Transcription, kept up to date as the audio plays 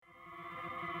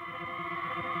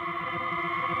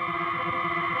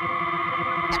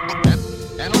An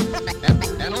open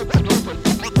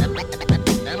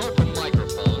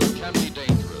microphone can be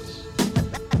dangerous.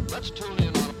 Let's tune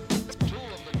in on two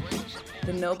of the greatest.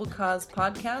 The Noble Cause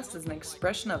podcast is an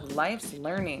expression of life's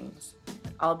learnings.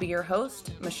 I'll be your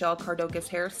host, Michelle Cardocas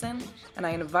Harrison, and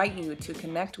I invite you to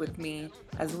connect with me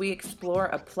as we explore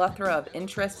a plethora of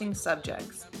interesting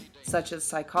subjects, such as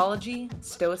psychology,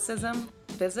 stoicism,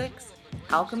 physics,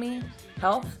 alchemy,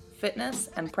 health, fitness,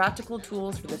 and practical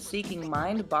tools for the seeking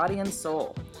mind, body, and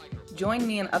soul. Join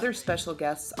me and other special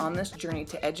guests on this journey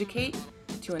to educate,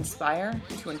 to inspire,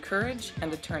 to encourage,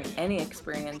 and to turn any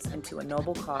experience into a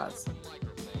noble cause.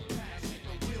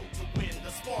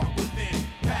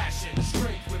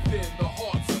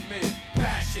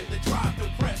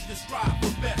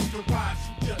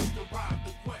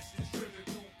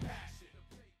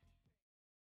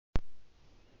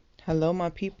 Hello,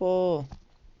 my people.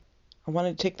 I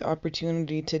want to take the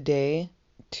opportunity today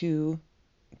to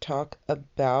talk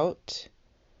about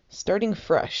starting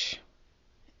fresh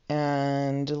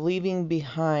and leaving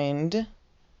behind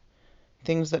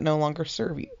things that no longer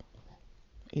serve you.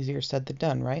 Easier said than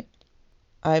done, right?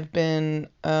 I've been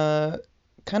kind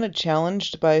of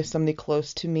challenged by somebody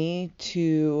close to me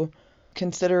to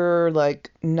consider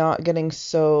not getting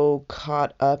so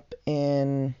caught up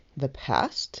in the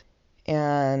past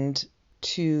and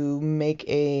to make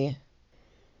a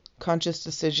conscious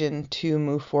decision to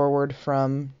move forward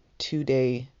from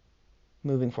today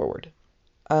moving forward.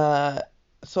 So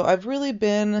I've really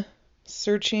been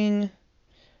searching,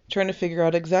 trying to figure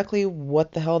out exactly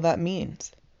what the hell that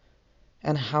means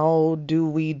and how do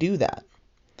we do that.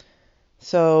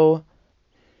 So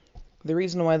the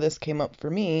reason why this came up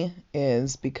for me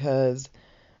is because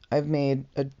I've made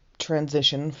a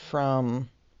transition from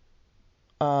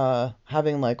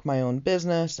having my own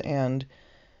business and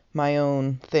my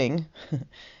own thing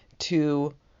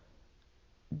to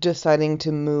deciding to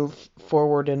move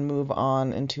forward and move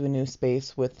on into a new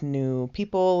space with new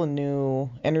people, new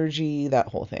energy, that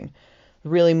whole thing.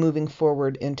 Really moving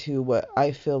forward into what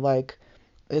I feel like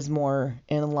is more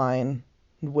in line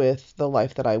with the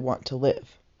life that I want to live.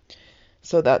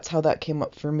 So that's how that came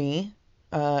up for me.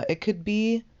 It could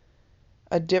be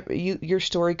your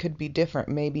story could be different.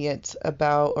 Maybe it's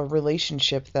about a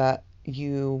relationship that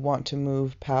you want to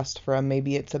move past from.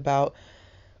 Maybe it's about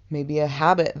a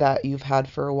habit that you've had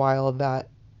for a while that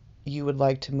you would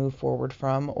like to move forward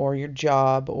from, or your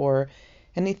job, or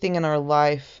anything in our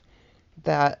life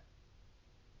that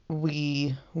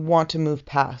we want to move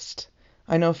past.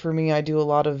 I know for me, I do a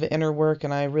lot of inner work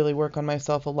and I really work on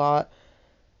myself a lot.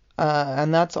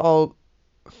 And that's all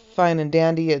fine and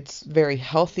dandy. It's very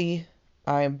healthy.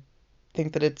 I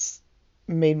think that it's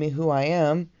made me who I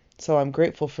am, so I'm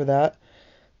grateful for that.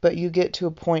 But you get to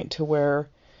a point to where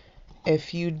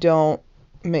if you don't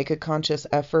make a conscious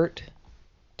effort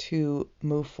to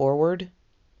move forward,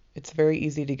 it's very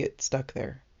easy to get stuck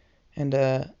there and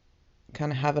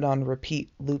kind of have it on repeat,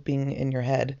 looping in your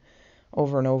head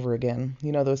over and over again.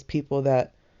 You know, those people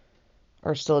that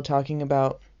are still talking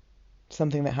about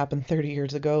something that happened 30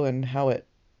 years ago and how it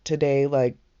today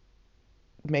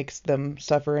makes them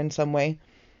suffer in some way.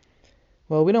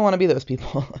 Well, we don't want to be those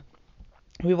people.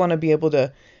 We want to be able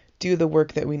to do the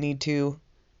work that we need to,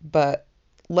 but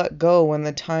let go when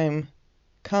the time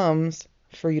comes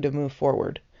for you to move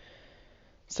forward.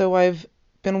 So I've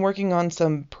been working on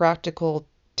some practical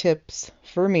tips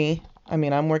for me. I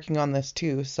mean, I'm working on this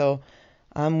too, so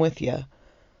I'm with you.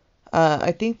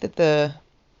 I think that the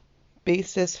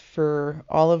basis for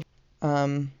all of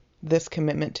this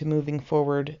commitment to moving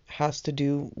forward has to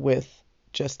do with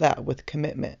just that, with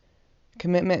commitment.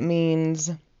 Commitment means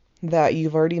that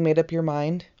you've already made up your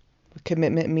mind.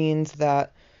 Commitment means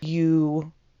that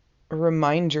you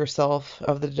remind yourself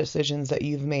of the decisions that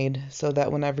you've made so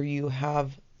that whenever you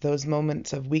have those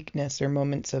moments of weakness or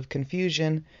moments of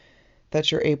confusion,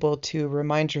 that you're able to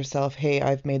remind yourself, hey,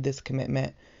 I've made this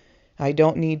commitment. I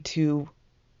don't need to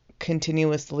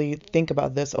continuously think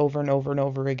about this over and over and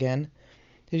over again,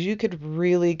 because you could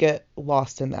really get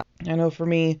lost in that. I know for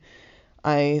me,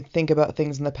 I think about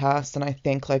things in the past and I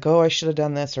think oh, I should have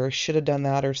done this or I should have done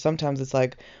that. Or sometimes it's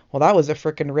well, that was a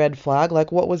freaking red flag.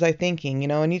 What was I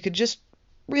thinking? And you could just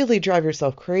really drive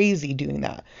yourself crazy doing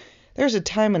that. There's a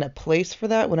time and a place for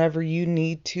that whenever you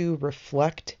need to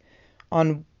reflect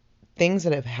on things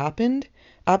that have happened.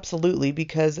 Absolutely,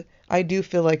 because I do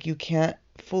feel like you can't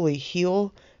fully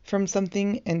heal from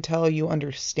something until you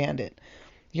understand it.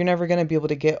 You're never going to be able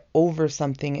to get over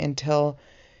something until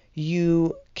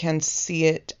you can see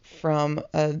it from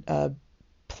a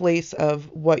place of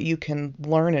what you can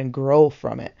learn and grow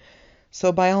from it.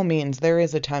 So by all means, there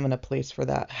is a time and a place for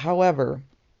that. However,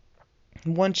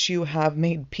 once you have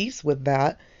made peace with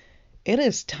that, it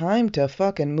is time to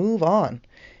fucking move on.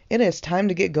 It is time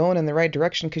to get going in the right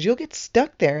direction, because you'll get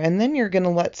stuck there, and then you're going to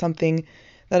let something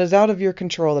that is out of your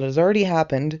control, that has already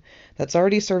happened, that's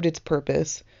already served its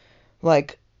purpose,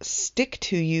 like stick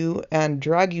to you and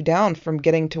drag you down from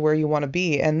getting to where you want to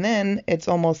be. And then it's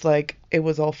almost like it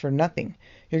was all for nothing.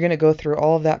 You're going to go through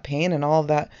all of that pain and all of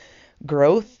that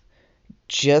growth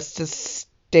just to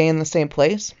stay in the same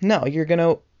place. No, you're going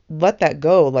to let that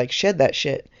go, like shed that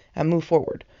shit and move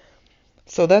forward.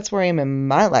 So that's where I am in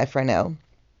my life right now.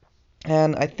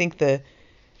 And I think the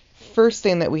first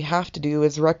thing that we have to do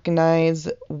is recognize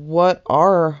what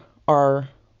are our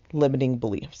limiting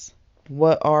beliefs.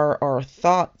 What are our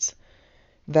thoughts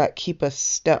that keep us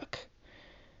stuck?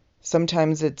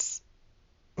 Sometimes it's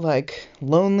like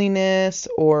loneliness,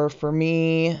 or for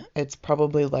me, it's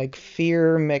probably like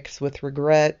fear mixed with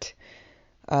regret,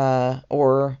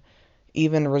 or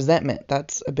even resentment.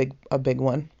 That's a big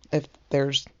one if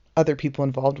there's other people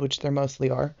involved, which there mostly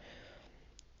are.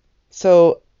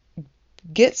 So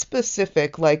get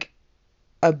specific, like,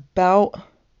 about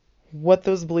what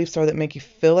those beliefs are that make you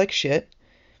feel like shit,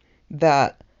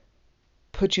 that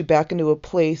put you back into a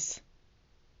place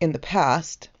in the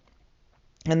past,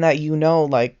 and that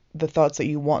like the thoughts that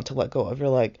you want to let go of. You're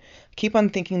like, I keep on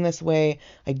thinking this way,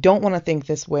 I don't want to think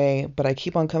this way, but I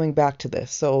keep on coming back to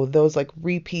this. So those like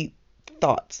repeat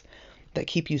thoughts that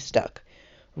keep you stuck,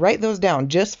 write those down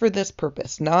just for this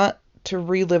purpose, not to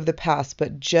relive the past,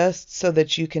 but just so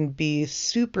that you can be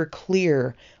super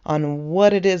clear on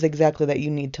what it is exactly that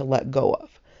you need to let go of.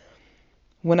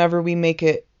 Whenever we make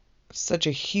it such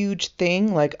a huge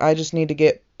thing, like I just need to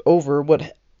get over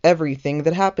everything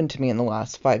that happened to me in the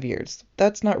last 5 years,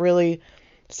 that's not really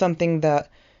something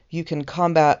that you can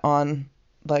combat on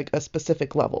like a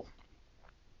specific level.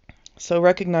 So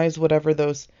recognize whatever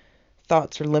those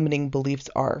thoughts or limiting beliefs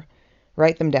are.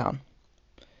 Write them down.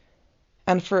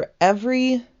 And for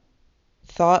every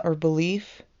thought or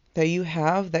belief that you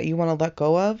have that you want to let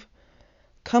go of,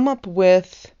 come up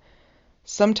with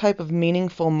some type of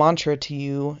meaningful mantra to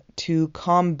you to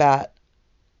combat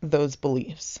those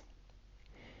beliefs.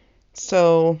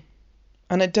 So,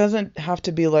 and it doesn't have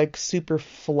to be like super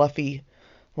fluffy,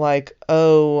 like,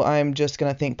 oh, I'm just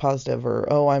going to think positive, or,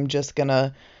 oh, I'm just going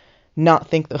to not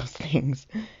think those things.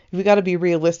 We got to be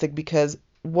realistic, because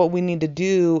what we need to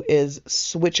do is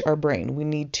switch our brain. We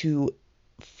need to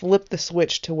flip the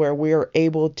switch to where we are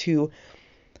able to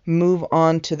move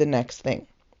on to the next thing.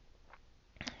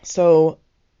 So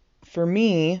for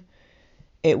me,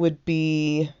 it would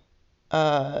be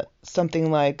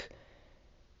something like,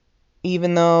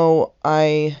 even though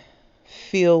I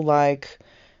feel like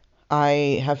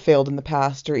I have failed in the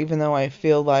past, or even though I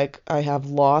feel like I have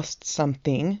lost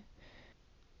something,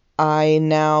 I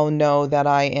now know that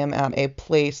I am at a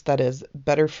place that is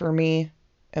better for me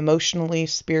emotionally,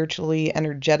 spiritually,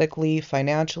 energetically,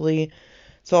 financially.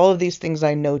 So all of these things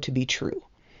I know to be true.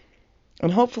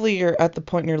 And hopefully you're at the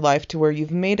point in your life to where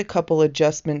you've made a couple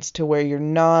adjustments to where you're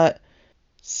not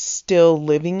still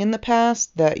living in the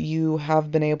past, that you have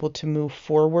been able to move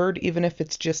forward, even if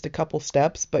it's just a couple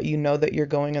steps, but you know that you're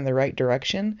going in the right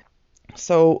direction.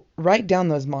 So write down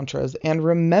those mantras and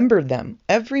remember them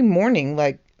every morning.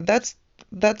 Like that's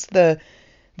the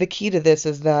key to this,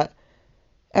 is that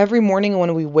every morning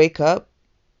when we wake up,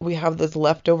 we have those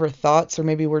leftover thoughts, or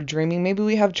maybe we're dreaming, maybe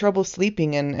we have trouble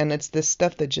sleeping, and it's this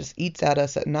stuff that just eats at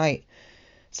us at night.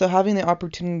 So having the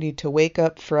opportunity to wake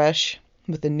up fresh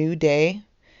with a new day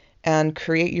and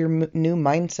create your new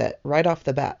mindset right off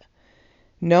the bat,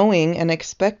 knowing and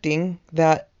expecting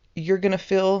that you're going to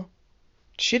feel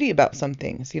shitty about some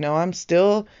things. You know, I'm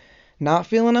still not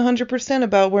feeling 100%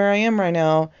 about where I am right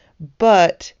now,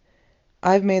 but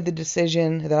I've made the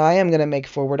decision that I am going to make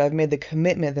forward. I've made the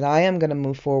commitment that I am going to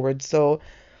move forward. So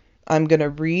I'm going to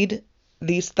read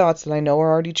these thoughts that I know are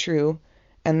already true,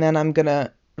 and then I'm going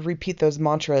to repeat those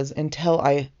mantras until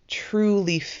I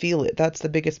truly feel it. That's the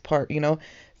biggest part, you know.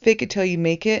 Fake it till you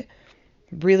make it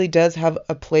really does have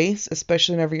a place,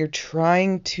 especially whenever you're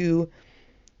trying to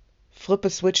flip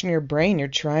a switch in your brain. You're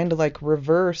trying to like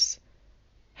reverse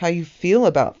how you feel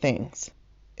about things.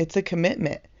 It's a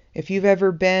commitment. If you've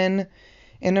ever been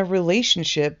in a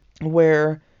relationship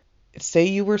where, say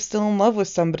you were still in love with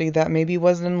somebody that maybe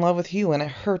wasn't in love with you, and it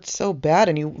hurts so bad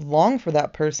and you long for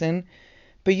that person,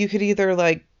 but you could either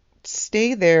like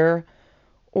stay there,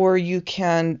 or you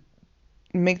can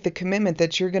make the commitment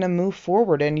that you're going to move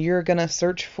forward and you're going to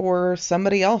search for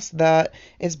somebody else that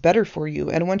is better for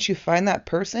you. And once you find that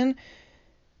person,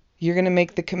 you're going to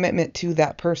make the commitment to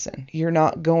that person. You're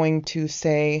not going to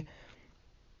say,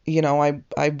 you know,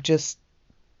 I just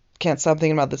can't stop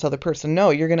thinking about this other person.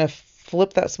 No, you're going to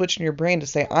flip that switch in your brain to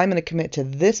say, I'm going to commit to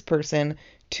this person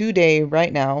today,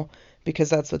 right now, because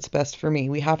that's what's best for me.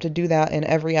 We have to do that in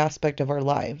every aspect of our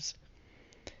lives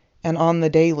and on the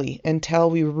daily until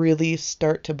we really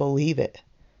start to believe it.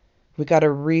 We got to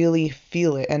really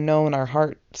feel it and know in our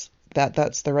hearts that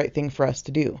that's the right thing for us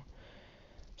to do.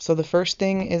 So the first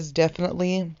thing is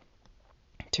definitely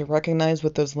to recognize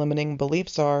what those limiting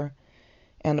beliefs are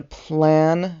and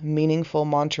plan meaningful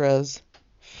mantras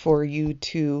for you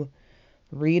to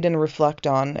read and reflect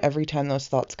on every time those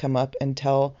thoughts come up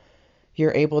until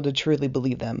you're able to truly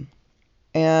believe them.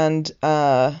 And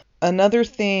another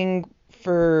thing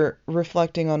for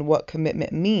reflecting on what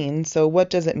commitment means, so what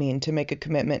does it mean to make a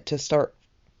commitment to start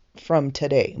from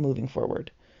today moving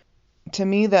forward? To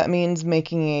me, that means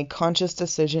making a conscious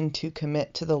decision to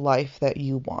commit to the life that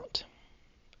you want,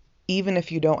 even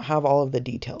if you don't have all of the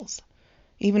details,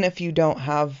 even if you don't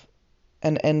have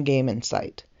an end game in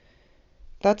sight.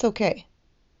 That's okay,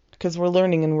 because we're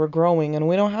learning and we're growing and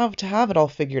we don't have to have it all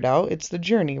figured out. It's the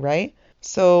journey, right?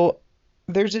 So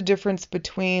there's a difference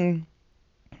between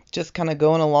just kind of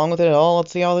going along with it all.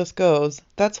 Let's see how this goes.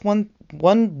 That's one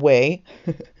way.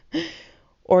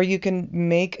 Or you can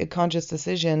make a conscious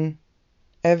decision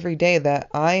every day that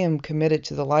I am committed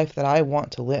to the life that I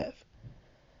want to live.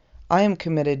 I am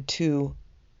committed to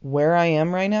where I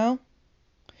am right now.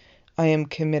 I am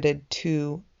committed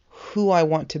to who I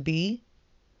want to be.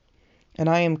 And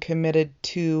I am committed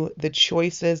to the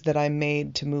choices that I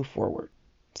made to move forward.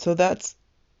 So that's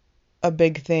a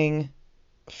big thing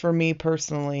for me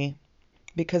personally,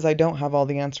 because I don't have all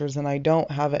the answers and I don't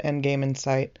have an end game in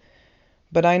sight.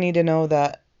 But I need to know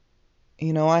that,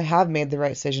 I have made the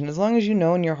right decision. As long as you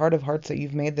know in your heart of hearts that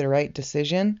you've made the right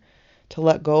decision to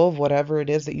let go of whatever it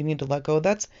is that you need to let go,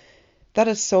 that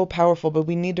is so powerful. But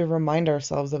we need to remind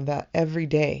ourselves of that every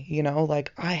day,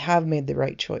 like I have made the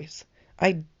right choice.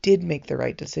 I did make the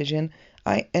right decision.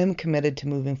 I am committed to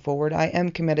moving forward. I am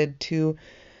committed to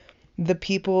the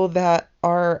people that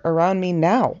are around me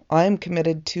now. I'm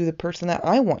committed to the person that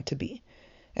I want to be.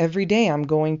 Every day I'm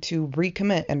going to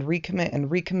recommit and recommit and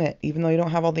recommit, even though you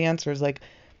don't have all the answers. Like,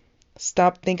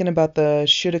 stop thinking about the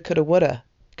shoulda, coulda, woulda,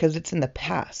 because it's in the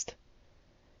past.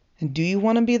 And do you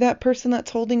want to be that person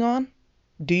that's holding on?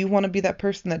 Do you want to be that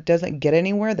person that doesn't get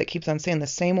anywhere, that keeps on saying the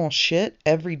same old shit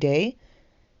every day?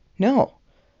 No.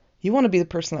 You want to be the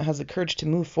person that has the courage to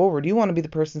move forward. You want to be the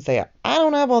person to say, I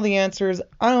don't have all the answers.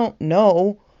 I don't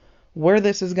know where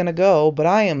this is going to go, but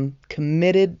I am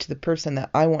committed to the person that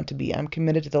I want to be. I'm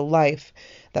committed to the life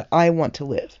that I want to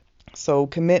live. So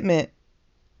commitment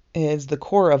is the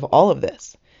core of all of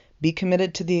this. Be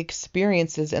committed to the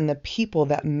experiences and the people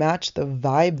that match the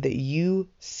vibe that you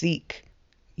seek.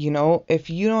 If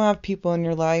you don't have people in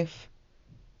your life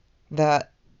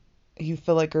that you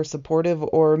feel like are supportive,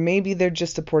 or maybe they're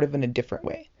just supportive in a different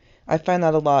way. I find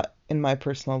that a lot in my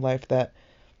personal life, that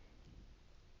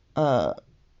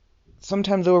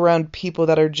sometimes I'm around people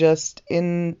that are just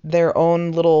in their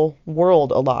own little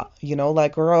world a lot,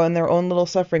 or in their own little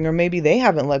suffering, or maybe they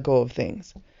haven't let go of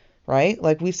things, right?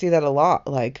 Like, we see that a lot.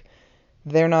 Like,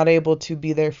 they're not able to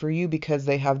be there for you because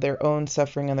they have their own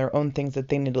suffering and their own things that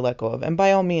they need to let go of. And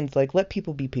by all means, let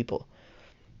people be people.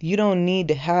 You don't need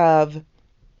to have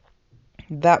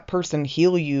that person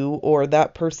heal you or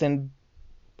that person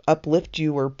uplift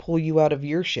you or pull you out of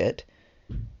your shit.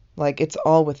 It's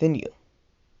all within you.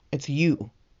 It's you.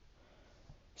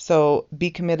 So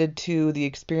be committed to the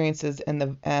experiences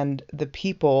and the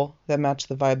people that match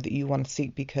the vibe that you want to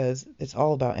seek, because it's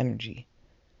all about energy.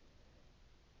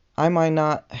 I might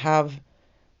not have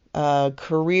a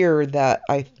career that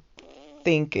I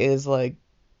think is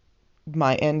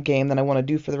my end game that I want to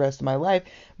do for the rest of my life,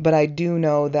 but I do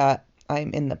know that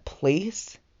I'm in the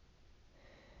place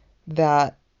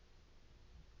that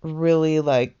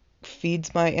really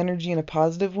feeds my energy in a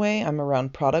positive way. I'm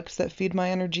around products that feed my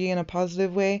energy in a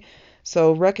positive way.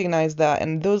 So recognize that,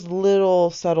 and those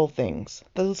little subtle things,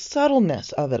 the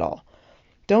subtleness of it all.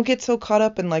 Don't get so caught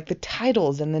up in the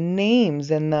titles and the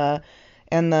names and the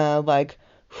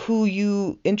who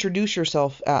you introduce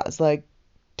yourself as.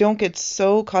 Don't get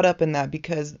so caught up in that,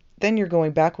 because then you're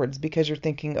going backwards, because you're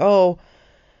thinking, oh,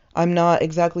 I'm not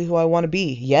exactly who I want to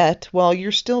be yet. Well,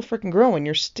 you're still freaking growing.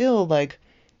 You're still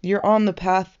you're on the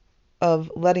path of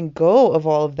letting go of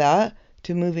all of that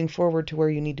to moving forward to where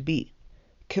you need to be.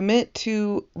 Commit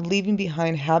to leaving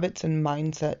behind habits and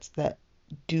mindsets that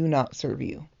do not serve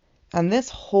you. And this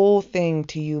whole thing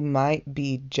to you might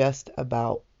be just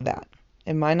about that.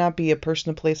 It might not be a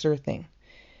person, a place, or a thing.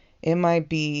 It might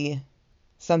be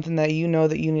something that you know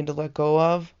that you need to let go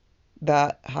of,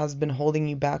 that has been holding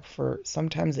you back for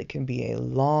sometimes it can be a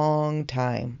long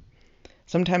time.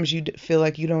 Sometimes you feel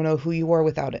like you don't know who you are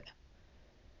without it.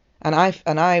 And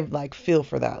I like feel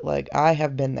for that. Like I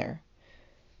have been there.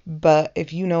 But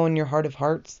if you know in your heart of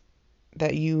hearts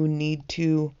that you need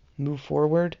to move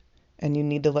forward and you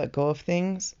need to let go of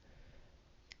things,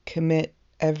 commit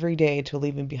every day to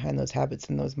leaving behind those habits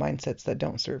and those mindsets that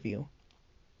don't serve you.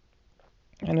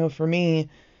 I know for me,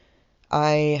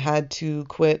 I had to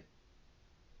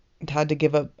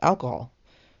give up alcohol.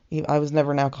 I was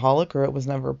never an alcoholic or it was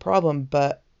never a problem,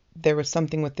 but there was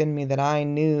something within me that I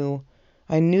knew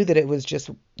that it was just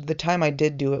the time I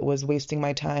did do it was wasting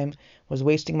my time, was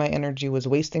wasting my energy, was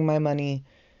wasting my money.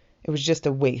 It was just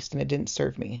a waste and it didn't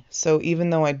serve me. So even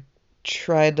though I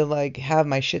tried to like have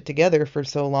my shit together for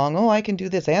so long, oh, I can do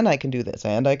this and I can do this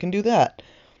and I can do that.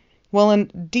 Well,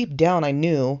 and deep down I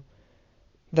knew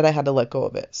that I had to let go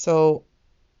of it. So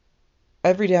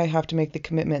every day I have to make the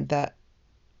commitment that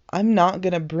I'm not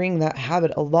going to bring that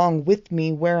habit along with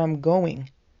me where I'm going.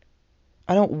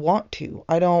 I don't want to.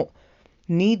 I don't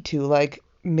need to. Like,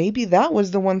 maybe that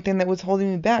was the one thing that was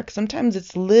holding me back. Sometimes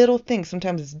it's little things.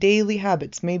 Sometimes it's daily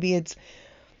habits. Maybe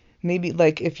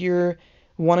like if you're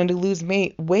wanting to lose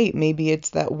weight, maybe it's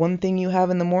that one thing you have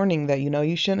in the morning that you know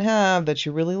you shouldn't have, that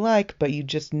you really like, but you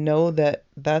just know that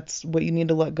that's what you need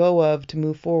to let go of to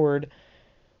move forward.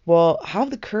 Well, have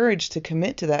the courage to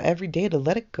commit to that every day, to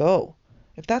let it go.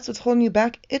 If that's what's holding you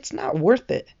back, it's not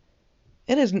worth it.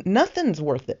 Nothing's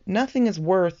worth it. Nothing is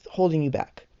worth holding you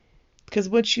back. Because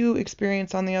what you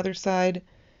experience on the other side,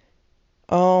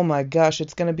 oh my gosh,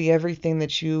 it's going to be everything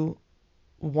that you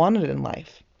wanted in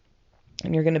life.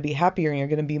 And you're going to be happier and you're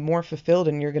going to be more fulfilled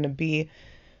and you're going to be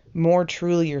more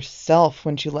truly yourself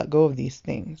once you let go of these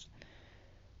things.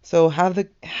 So have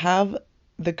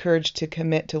the courage to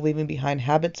commit to leaving behind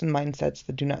habits and mindsets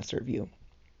that do not serve you.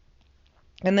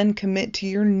 And then commit to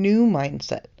your new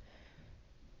mindset.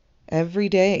 Every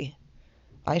day.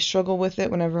 I struggle with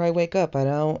it whenever I wake up. I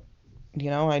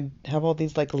have all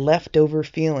these like leftover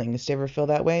feelings. Do you ever feel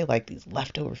that way? Like these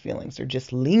leftover feelings are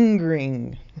just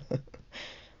lingering.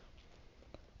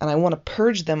 And I want to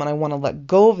purge them and I want to let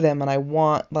go of them and I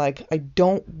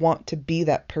don't want to be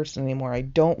that person anymore. I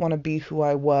don't want to be who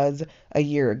I was a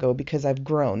year ago because I've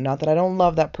grown. Not that I don't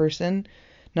love that person,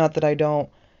 not that I don't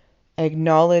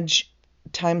acknowledge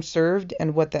time served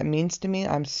and what that means to me.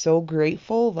 I'm so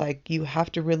grateful. Like you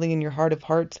have to really in your heart of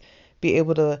hearts be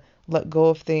able to let go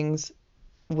of things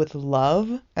with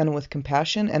love and with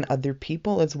compassion and other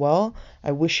people as well.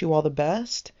 I wish you all the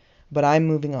best, but I'm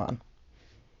moving on.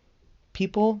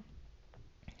 People,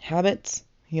 habits,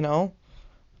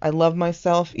 I love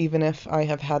myself even if I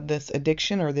have had this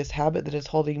addiction or this habit that is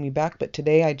holding me back, but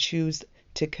today I choose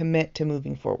to commit to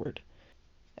moving forward.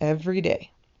 Every day.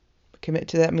 Commit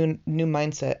to that new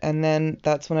mindset. And then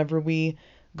that's whenever we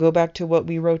go back to what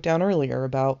we wrote down earlier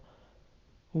about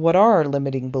what are our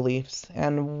limiting beliefs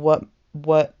and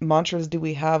what mantras do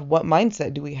we have, what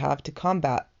mindset do we have to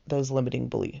combat those limiting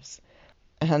beliefs.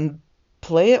 And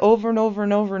play it over and over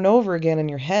and over and over again in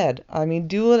your head. I mean,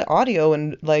 do an audio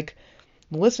and like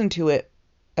listen to it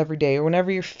every day. Or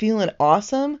whenever you're feeling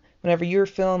awesome, whenever you're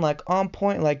feeling like on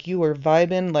point, like you are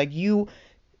vibing, like you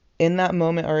in that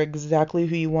moment are exactly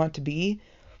who you want to be,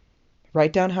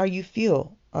 write down how you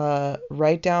feel.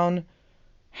 Write down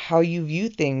how you view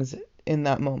things in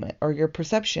that moment or your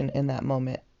perception in that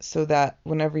moment so that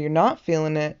whenever you're not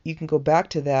feeling it, you can go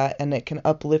back to that and it can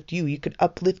uplift you. You could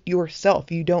uplift yourself.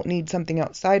 You don't need something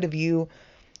outside of you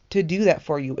to do that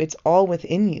for you. It's all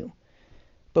within you.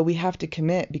 But we have to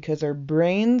commit because our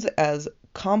brains, as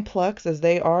complex as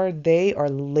they are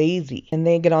lazy and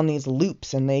they get on these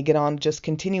loops and they get on just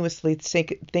continuously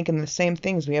thinking the same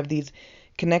things. We have these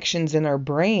connections in our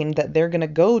brain that they're going to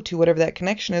go to whatever that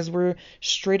connection is. We're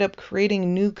straight up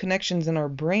creating new connections in our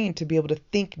brain to be able to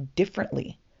think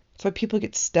differently. That's why people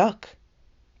get stuck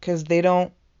because they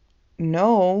don't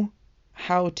know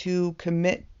how to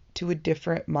commit to a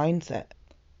different mindset.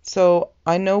 So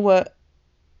I know what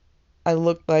I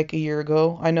looked like a year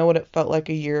ago. I know what it felt like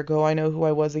a year ago. I know who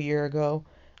I was a year ago.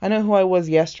 I know who I was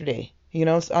yesterday.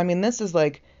 So, I mean, this is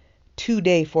like 2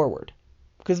 day forward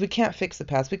because we can't fix the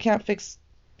past. We can't fix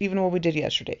even what we did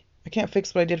yesterday. I can't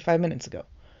fix what I did 5 minutes ago.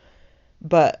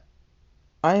 But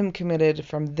I am committed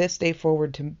from this day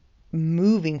forward to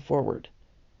moving forward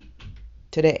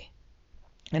today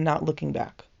and not looking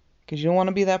back because you don't want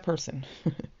to be that person.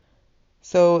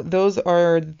 So those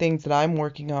are the things that I'm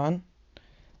working on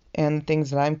and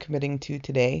things that I'm committing to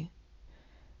today.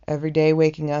 Every day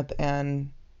waking up and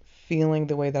feeling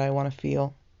the way that I want to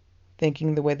feel,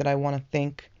 thinking the way that I want to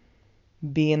think,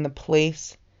 be in the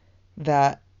place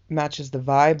that matches the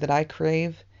vibe that I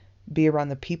crave, be around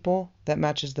the people that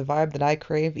matches the vibe that I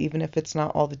crave, even if it's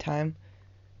not all the time.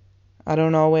 I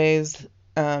don't always,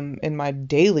 in my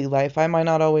daily life, I might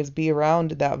not always be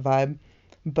around that vibe,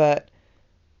 but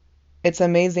it's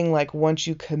amazing, like, once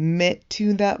you commit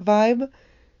to that vibe,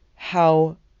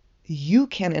 how you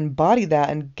can embody that.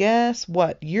 And guess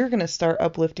what? You're going to start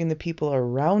uplifting the people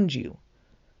around you.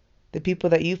 The people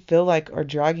that you feel like are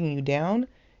dragging you down,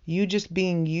 you just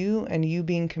being you and you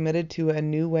being committed to a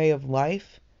new way of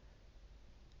life.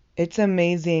 It's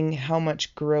amazing how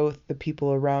much growth the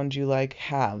people around you like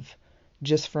have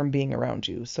just from being around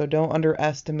you. So don't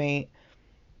underestimate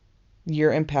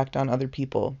your impact on other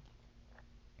people.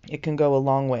 It can go a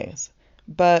long ways.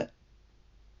 But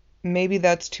maybe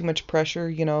that's too much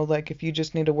pressure, like if you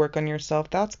just need to work on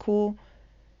yourself, that's cool.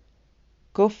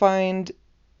 Go find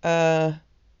a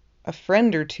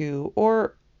friend or two,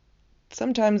 or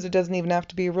sometimes it doesn't even have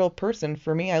to be a real person.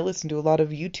 For me, I listen to a lot of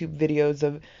YouTube videos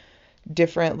of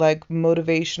different like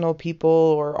motivational people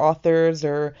or authors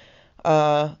or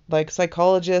like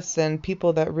psychologists and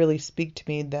people that really speak to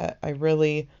me, that I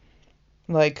really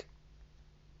like.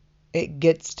 It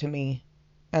gets to me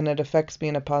and it affects me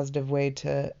in a positive way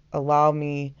to allow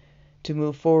me to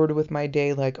move forward with my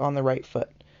day like on the right foot.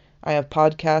 I have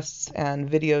podcasts and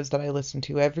videos that I listen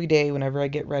to every day whenever I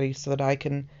get ready so that I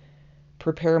can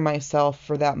prepare myself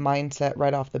for that mindset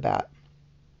right off the bat.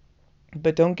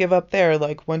 But don't give up there.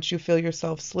 Like, once you feel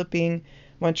yourself slipping,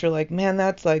 once you're like, man,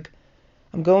 that's like,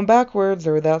 I'm going backwards,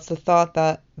 or that's the thought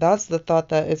that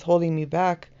is holding me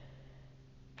back,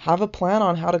 have a plan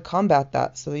on how to combat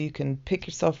that so that you can pick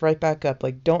yourself right back up.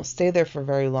 Like, don't stay there for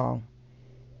very long,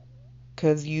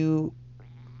 because you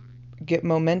get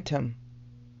momentum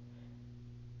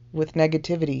with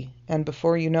negativity, and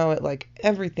before you know it, like,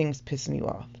 everything's pissing you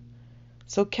off.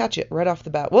 So catch it right off the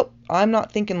bat. Whoop, I'm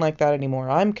not thinking like that anymore.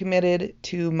 I'm committed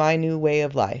to my new way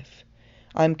of life.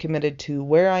 I'm committed to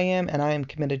where I am, and I am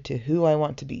committed to who I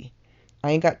want to be.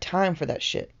 I ain't got time for that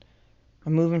shit.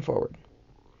 I'm moving forward.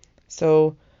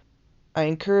 So I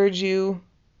encourage you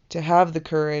to have the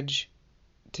courage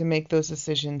to make those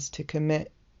decisions, to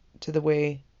commit to the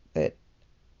way that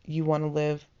you want to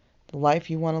live, the life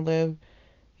you want to live.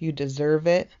 You deserve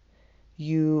it.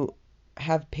 You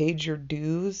have paid your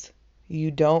dues.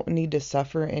 You don't need to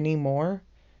suffer anymore.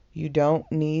 You don't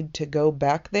need to go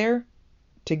back there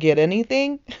to get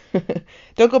anything.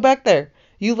 Don't go back there.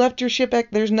 You left your shit back.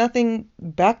 There's nothing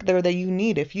back there that you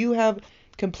need. If you have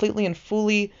completely and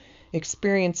fully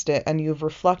experienced it, and you've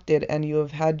reflected, and you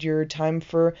have had your time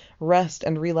for rest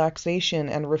and relaxation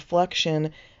and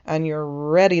reflection, and you're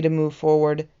ready to move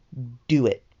forward, do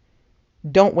it.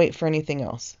 Don't wait for anything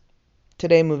else.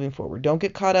 Today, moving forward. Don't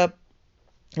get caught up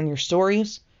in your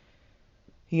stories.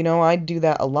 I do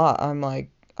that a lot. I'm like,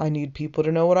 I need people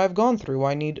to know what I've gone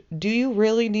through. Do you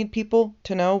really need people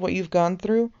to know what you've gone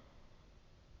through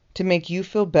to make you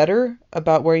feel better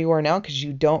about where you are now, because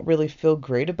you don't really feel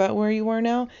great about where you are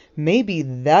now? Maybe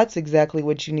that's exactly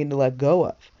what you need to let go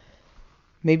of.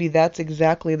 Maybe that's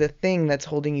exactly the thing that's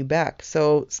holding you back.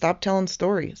 So stop telling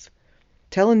stories.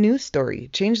 Tell a new story.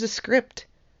 Change the script.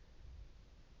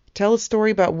 Tell a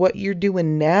story about what you're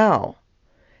doing now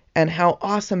and how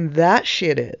awesome that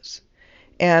shit is,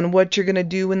 and what you're going to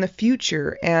do in the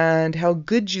future, and how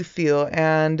good you feel.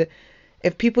 And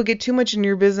if people get too much in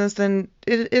your business, then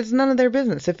it's none of their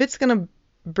business. If it's going to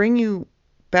bring you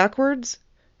backwards,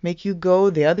 make you go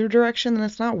the other direction, then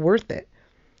it's not worth it.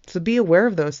 So be aware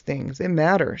of those things. It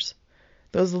matters.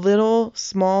 Those little,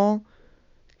 small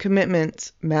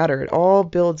commitments matter. It all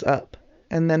builds up.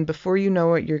 And then before you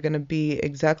know it, you're going to be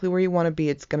exactly where you want to be.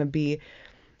 It's going to be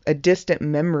a distant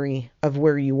memory of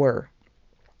where you were.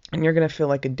 And you're going to feel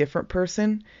like a different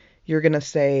person. You're going to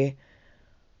say,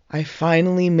 I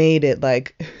finally made it.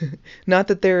 Like, not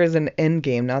that there is an end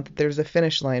game, not that there's a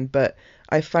finish line, but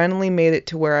I finally made it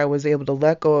to where I was able to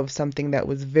let go of something that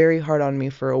was very hard on me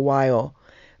for a while,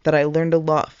 that I learned a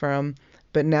lot from,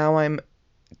 but now I'm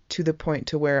to the point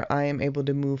to where I am able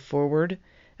to move forward,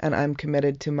 and I'm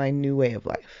committed to my new way of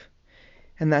life.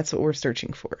 And that's what we're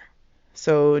searching for.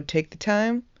 So take the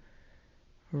time,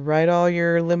 write all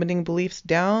your limiting beliefs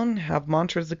down, have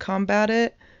mantras to combat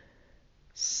it,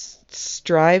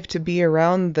 strive to be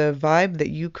around the vibe that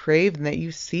you crave and that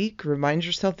you seek. Remind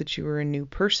yourself that you are a new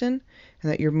person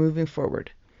and that you're moving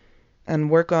forward, and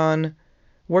work on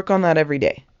that every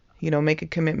day. Make a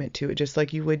commitment to it, just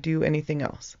like you would do anything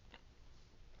else.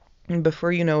 And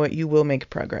before you know it, you will make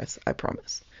progress, I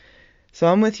promise. So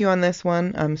I'm with you on this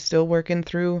one. I'm still working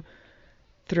through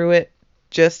it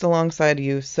just alongside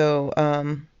you. So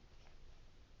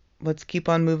let's keep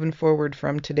on moving forward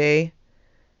from today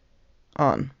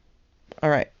on. All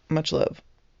right. Much love.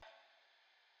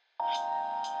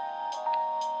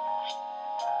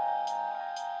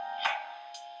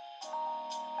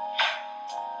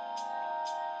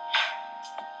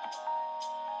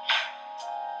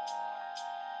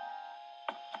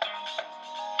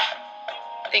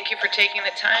 Thank you for taking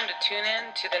the time to tune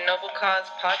in to the Noble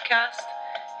Cause podcast.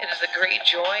 It is a great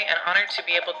joy and honor to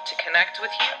be able to connect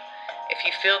with you. If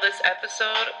you feel this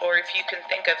episode, or if you can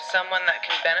think of someone that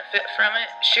can benefit from it,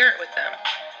 share it with them.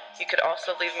 You could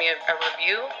also leave me a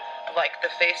review, like the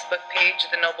Facebook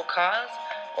page The Noble Cause,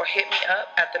 or hit me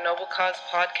up at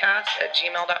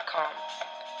thenoblecausepodcast@gmail.com.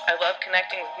 I love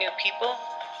connecting with new people,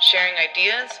 sharing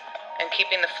ideas, and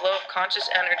keeping the flow of conscious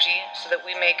energy so that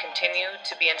we may continue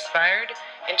to be inspired,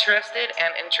 interested,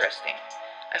 and interesting.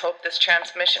 I hope this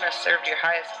transmission has served your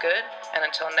highest good, and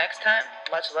until next time,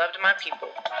 much love to my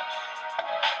people.